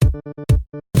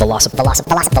Velocipodcast.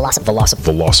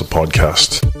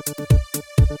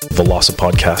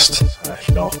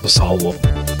 Velocipodcast. No, the Solwolf.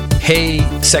 Hey,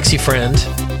 sexy friend.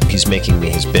 He's making me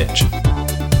his bitch.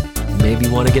 Maybe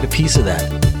you want to get a piece of that.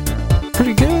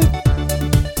 Pretty good.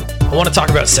 I want to talk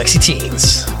about sexy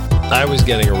teens. I was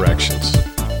getting erections.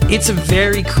 It's a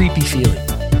very creepy feeling.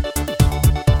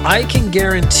 I can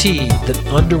guarantee that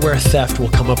underwear theft will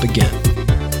come up again.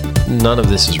 None of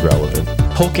this is relevant.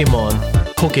 Pokemon,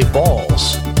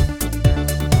 Pokeballs.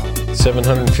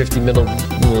 750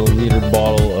 milliliter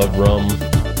bottle of rum.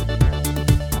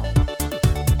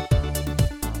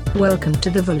 Welcome to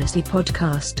the Velocity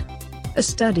Podcast, a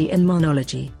study in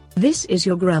monology. This is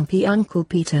your grumpy Uncle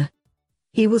Peter.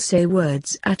 He will say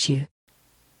words at you.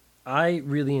 I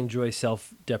really enjoy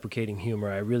self-deprecating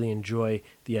humor. I really enjoy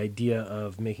the idea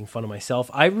of making fun of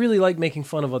myself. I really like making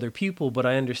fun of other people, but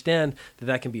I understand that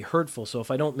that can be hurtful. So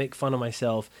if I don't make fun of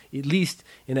myself, at least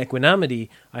in equanimity,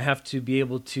 I have to be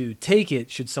able to take it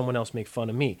should someone else make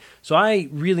fun of me. So I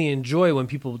really enjoy when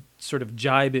people sort of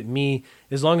jibe at me,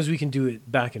 as long as we can do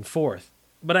it back and forth.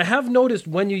 But I have noticed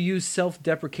when you use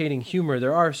self-deprecating humor,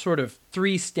 there are sort of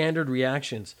three standard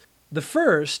reactions. The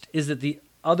first is that the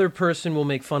other person will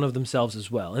make fun of themselves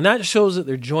as well. And that shows that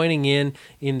they're joining in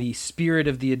the spirit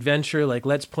of the adventure, like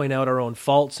let's point out our own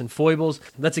faults and foibles,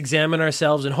 let's examine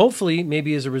ourselves, and hopefully,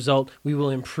 maybe as a result, we will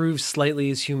improve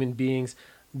slightly as human beings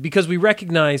because we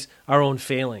recognize our own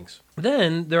failings.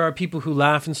 Then there are people who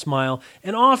laugh and smile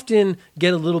and often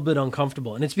get a little bit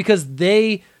uncomfortable. And it's because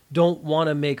they don't want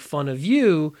to make fun of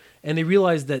you, and they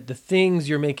realize that the things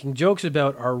you're making jokes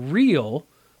about are real,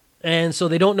 and so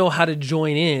they don't know how to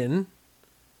join in.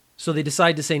 So they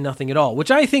decide to say nothing at all,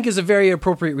 which I think is a very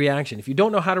appropriate reaction. If you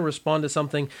don't know how to respond to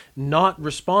something, not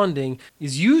responding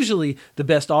is usually the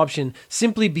best option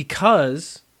simply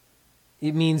because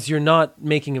it means you're not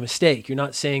making a mistake. You're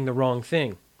not saying the wrong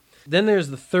thing. Then there's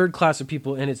the third class of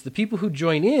people, and it's the people who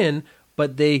join in,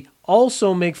 but they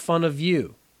also make fun of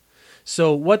you.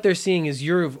 So what they're seeing is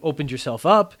you've opened yourself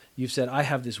up, you've said, I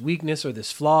have this weakness or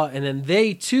this flaw, and then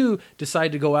they too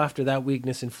decide to go after that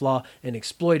weakness and flaw and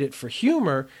exploit it for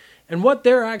humor. And what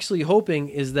they're actually hoping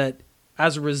is that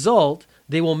as a result,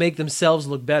 they will make themselves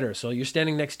look better. So you're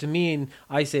standing next to me and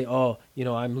I say,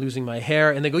 I'm losing my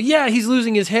hair. And they go, yeah, he's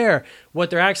losing his hair.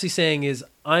 What they're actually saying is,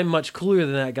 I'm much cooler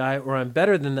than that guy, or I'm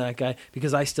better than that guy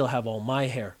because I still have all my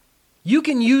hair. You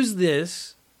can use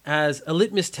this as a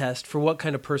litmus test for what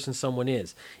kind of person someone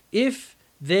is. If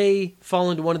they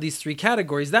fall into one of these three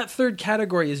categories, that third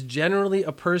category is generally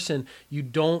a person you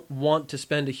don't want to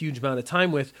spend a huge amount of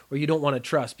time with, or you don't want to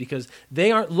trust, because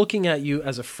they aren't looking at you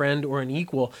as a friend or an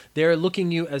equal. They're looking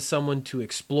at you as someone to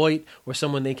exploit or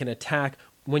someone they can attack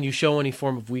when you show any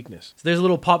form of weakness. So there's a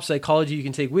little pop psychology you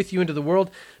can take with you into the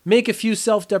world. Make a few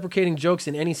self-deprecating jokes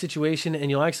in any situation, and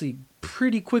you'll actually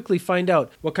pretty quickly find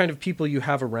out what kind of people you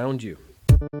have around you.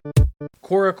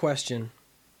 Quora question.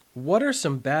 What are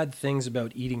some bad things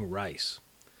about eating rice?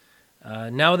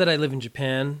 Now that I live in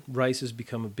Japan, rice has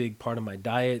become a big part of my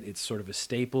diet. It's sort of a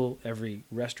staple. Every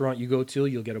restaurant you go to,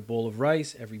 you'll get a bowl of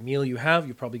rice. Every meal you have,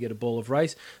 you'll probably get a bowl of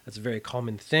rice. That's a very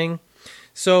common thing.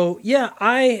 So yeah,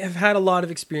 I have had a lot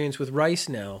of experience with rice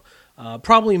now.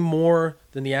 Probably more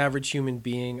than the average human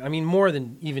being. I mean, more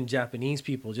than even Japanese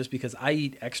people, just because I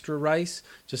eat extra rice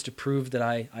just to prove that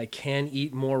I can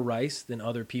eat more rice than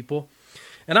other people.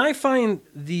 And I find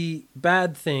the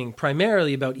bad thing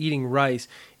primarily about eating rice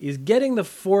is getting the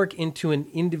fork into an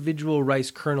individual rice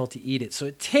kernel to eat it. So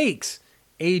it takes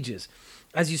ages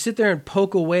as you sit there and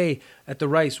poke away at the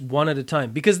rice one at a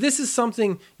time. Because this is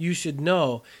something you should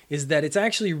know, is that it's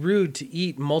actually rude to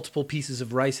eat multiple pieces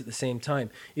of rice at the same time.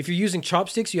 If you're using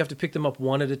chopsticks, you have to pick them up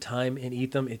one at a time and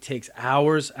eat them. It takes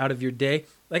hours out of your day.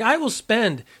 Like, I will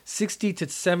spend 60 to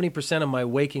 70% of my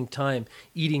waking time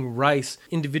eating rice,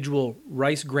 individual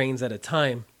rice grains at a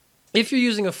time. If you're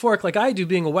using a fork like I do,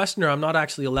 being a Westerner, I'm not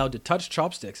actually allowed to touch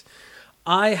chopsticks.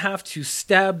 I have to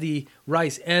stab the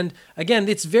rice. And again,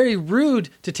 it's very rude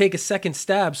to take a second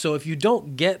stab. So if you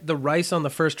don't get the rice on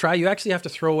the first try, you actually have to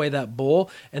throw away that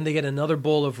bowl and they get another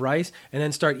bowl of rice and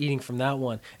then start eating from that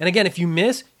one. And again, if you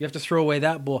miss, you have to throw away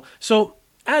that bowl. So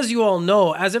as you all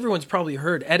know, as everyone's probably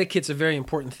heard, etiquette's a very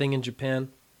important thing in Japan.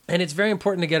 And it's very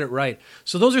important to get it right.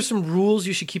 So those are some rules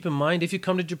you should keep in mind. If you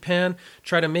come to Japan,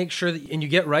 try to make sure that, and you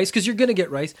get rice, because you're going to get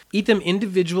rice, eat them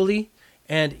individually.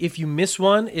 And if you miss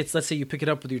one, it's, let's say you pick it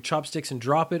up with your chopsticks and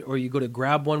drop it, or you go to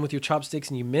grab one with your chopsticks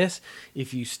and you miss.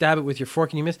 If you stab it with your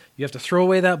fork and you miss, you have to throw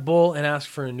away that bowl and ask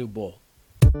for a new bowl.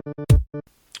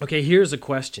 Okay, here's a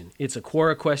question. It's a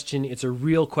Quora question. It's a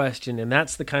real question, and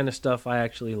that's the kind of stuff I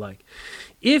actually like.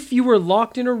 If you were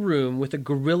locked in a room with a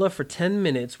gorilla for 10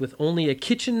 minutes with only a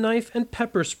kitchen knife and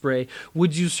pepper spray,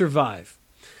 would you survive?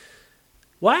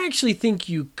 Well, I actually think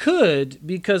you could,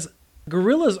 because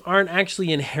gorillas aren't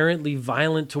actually inherently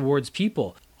violent towards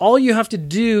people. All you have to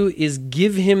do is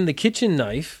give him the kitchen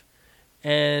knife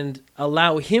and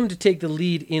allow him to take the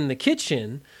lead in the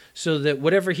kitchen, so that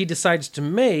whatever he decides to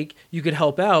make, you could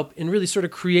help out and really sort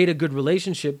of create a good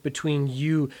relationship between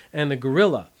you and the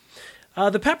gorilla.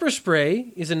 The pepper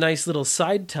spray is a nice little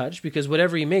side touch, because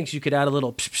whatever he makes, you could add a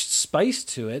little spice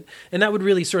to it, and that would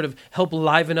really sort of help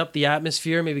liven up the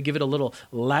atmosphere, maybe give it a little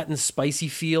Latin spicy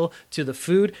feel to the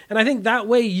food. And I think that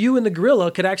way you and the gorilla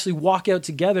could actually walk out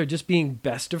together just being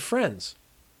best of friends.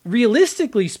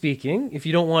 Realistically speaking, if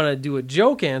you don't want to do a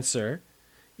joke answer,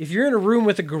 if you're in a room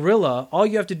with a gorilla, all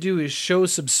you have to do is show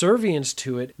subservience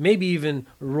to it, maybe even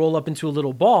roll up into a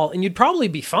little ball, and you'd probably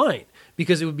be fine,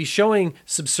 because it would be showing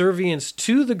subservience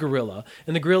to the gorilla,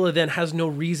 and the gorilla then has no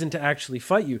reason to actually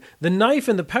fight you. The knife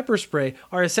and the pepper spray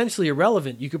are essentially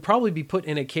irrelevant. You could probably be put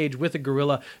in a cage with a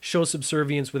gorilla, show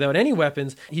subservience without any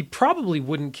weapons. He probably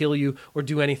wouldn't kill you or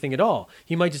do anything at all.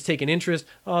 He might just take an interest.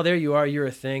 Oh, there you are, you're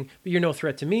a thing, but you're no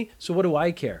threat to me, so what do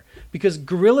I care? Because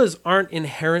gorillas aren't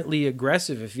inherently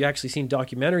aggressive. If you actually seen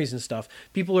documentaries and stuff,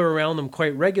 people are around them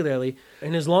quite regularly,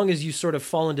 and as long as you sort of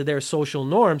fall into their social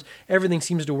norms, everything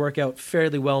seems to work out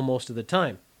fairly well most of the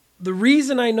time. The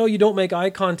reason I know you don't make eye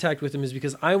contact with them is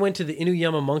because I went to the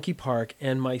Inuyama Monkey Park,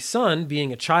 and my son,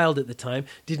 being a child at the time,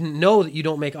 didn't know that you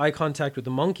don't make eye contact with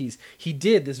the monkeys. He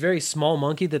did, this very small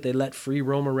monkey that they let free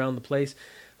roam around the place.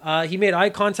 He made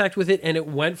eye contact with it, and it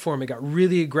went for him. It got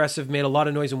really aggressive, made a lot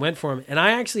of noise, and went for him. And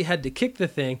I actually had to kick the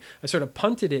thing. I sort of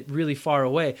punted it really far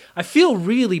away. I feel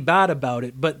really bad about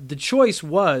it, but the choice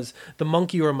was the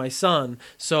monkey or my son.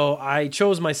 So I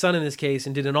chose my son in this case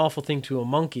and did an awful thing to a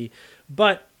monkey.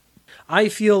 But I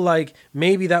feel like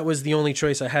maybe that was the only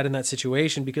choice I had in that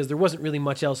situation, because there wasn't really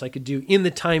much else I could do in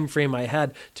the time frame I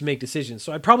had to make decisions.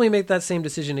 So I'd probably make that same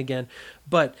decision again.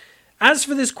 But as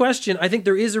for this question, I think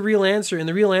there is a real answer, and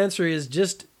the real answer is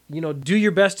just, do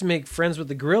your best to make friends with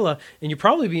the gorilla, and you'll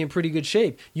probably be in pretty good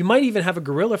shape. You might even have a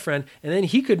gorilla friend, and then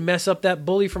he could mess up that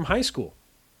bully from high school.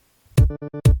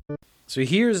 So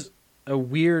here's a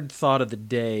weird thought of the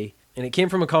day, and it came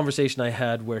from a conversation I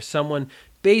had where someone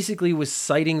basically was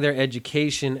citing their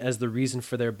education as the reason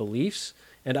for their beliefs,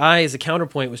 and I, as a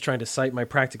counterpoint, was trying to cite my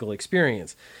practical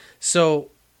experience.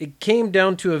 So it came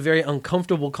down to a very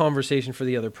uncomfortable conversation for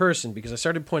the other person, because I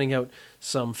started pointing out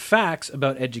some facts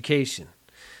about education.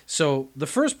 So the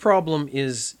first problem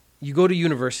is you go to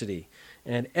university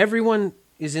and everyone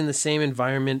is in the same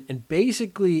environment, and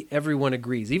basically everyone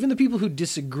agrees. Even the people who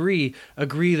disagree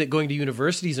agree that going to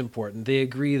university is important. They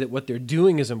agree that what they're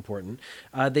doing is important.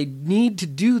 They need to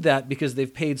do that because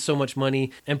they've paid so much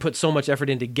money and put so much effort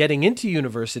into getting into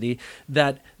university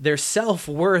that their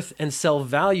self-worth and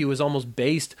self-value is almost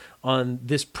based on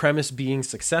this premise being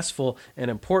successful and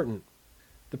important.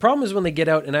 The problem is when they get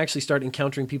out and actually start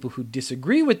encountering people who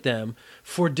disagree with them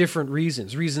for different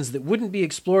reasons that wouldn't be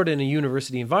explored in a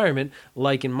university environment,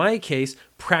 like in my case,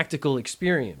 practical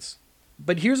experience.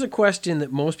 But here's a question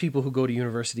that most people who go to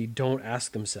university don't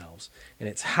ask themselves, and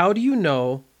it's, how do you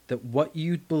know that what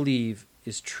you believe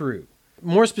is true?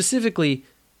 More specifically,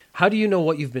 how do you know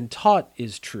what you've been taught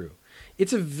is true?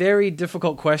 It's a very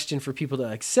difficult question for people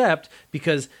to accept,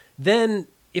 because then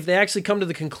if they actually come to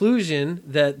the conclusion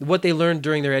that what they learned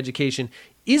during their education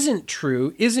isn't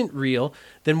true, isn't real,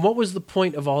 then what was the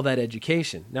point of all that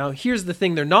education? Now, here's the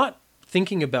thing they're not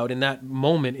thinking about in that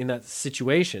moment, in that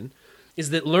situation, is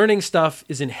that learning stuff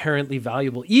is inherently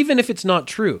valuable, even if it's not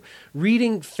true.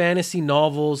 Reading fantasy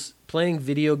novels, playing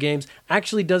video games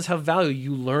actually does have value.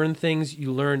 You learn things, you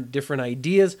learn different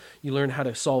ideas, you learn how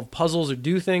to solve puzzles or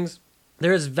do things.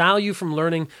 There is value from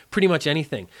learning pretty much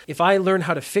anything. If I learn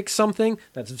how to fix something,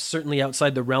 that's certainly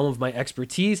outside the realm of my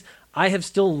expertise, I have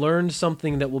still learned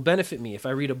something that will benefit me. If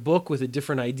I read a book with a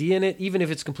different idea in it, even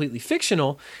if it's completely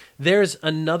fictional, there's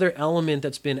another element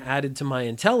that's been added to my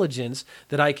intelligence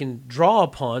that I can draw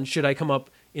upon should I come up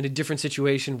in a different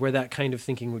situation where that kind of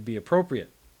thinking would be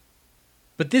appropriate.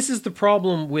 But this is the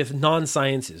problem with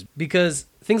non-sciences, because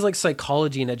things like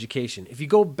psychology and education, if you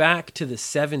go back to the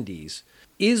 70s,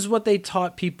 is what they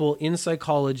taught people in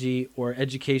psychology or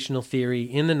educational theory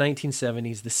in the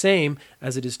 1970s the same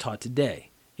as it is taught today?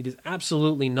 It is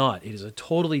absolutely not. It is a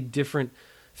totally different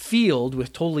field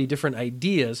with totally different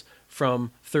ideas from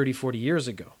 30, 40 years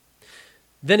ago.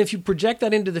 Then if you project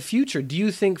that into the future, do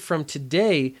you think from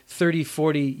today, 30,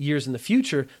 40 years in the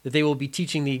future, that they will be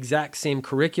teaching the exact same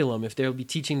curriculum, if they'll be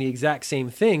teaching the exact same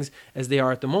things as they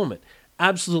are at the moment?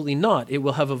 Absolutely not. It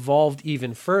will have evolved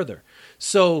even further.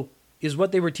 So is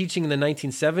what they were teaching in the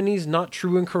 1970s not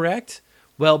true and correct?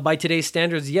 Well, by today's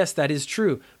standards, yes, that is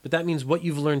true. But that means what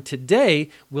you've learned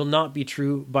today will not be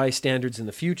true by standards in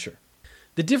the future.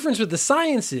 The difference with the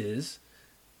sciences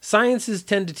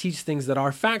tend to teach things that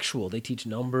are factual. They teach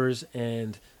numbers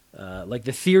and like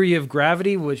the theory of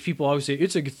gravity, which people always say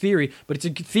it's a theory, but it's a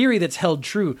theory that's held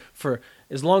true for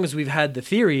as long as we've had the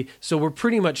theory. So we're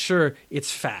pretty much sure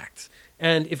it's fact.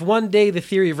 And if one day the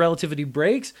theory of relativity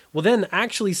breaks, well, then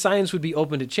actually science would be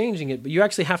open to changing it. But you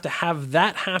actually have to have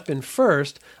that happen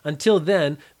first. Until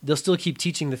then, they'll still keep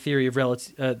teaching the theory of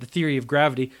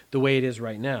gravity the way it is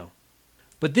right now.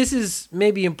 But this is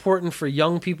maybe important for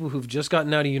young people who've just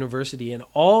gotten out of university and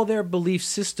all their belief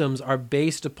systems are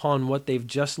based upon what they've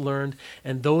just learned,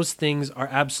 and those things are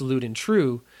absolute and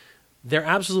true. They're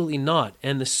absolutely not.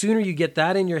 And the sooner you get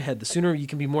that in your head, the sooner you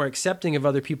can be more accepting of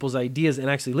other people's ideas and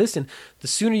actually listen, the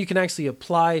sooner you can actually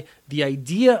apply the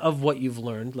idea of what you've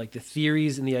learned, like the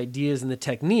theories and the ideas and the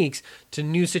techniques, to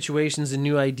new situations and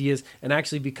new ideas, and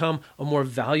actually become a more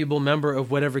valuable member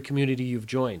of whatever community you've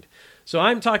joined. So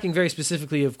I'm talking very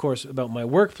specifically, of course, about my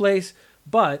workplace,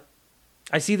 but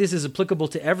I see this as applicable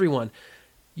to everyone.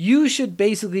 You should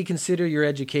basically consider your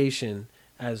education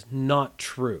as not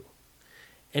true.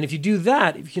 And if you do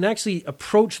that, if you can actually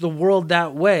approach the world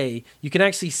that way, you can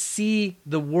actually see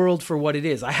the world for what it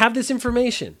is. I have this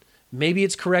information. Maybe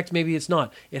it's correct, maybe it's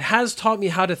not. It has taught me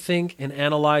how to think and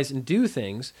analyze and do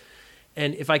things.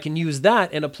 And if I can use that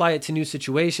and apply it to new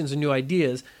situations and new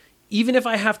ideas, even if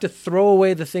I have to throw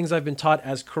away the things I've been taught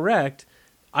as correct,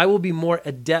 I will be more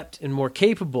adept and more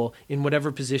capable in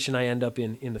whatever position I end up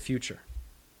in the future.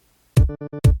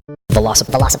 Velocip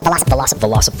podcast.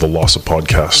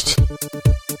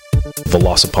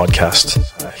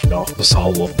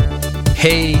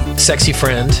 Hey, sexy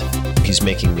friend. He's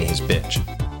making me his bitch.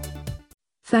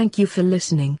 Thank you for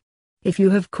listening. If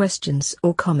you have questions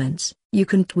or comments, you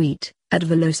can tweet at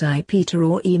VelociPeter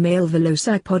or email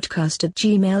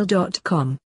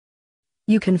velocipodcast@gmail.com.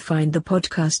 You can find the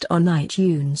podcast on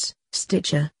iTunes,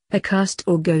 Stitcher, Acast,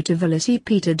 or go to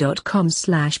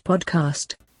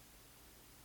velocipeter.com/podcast.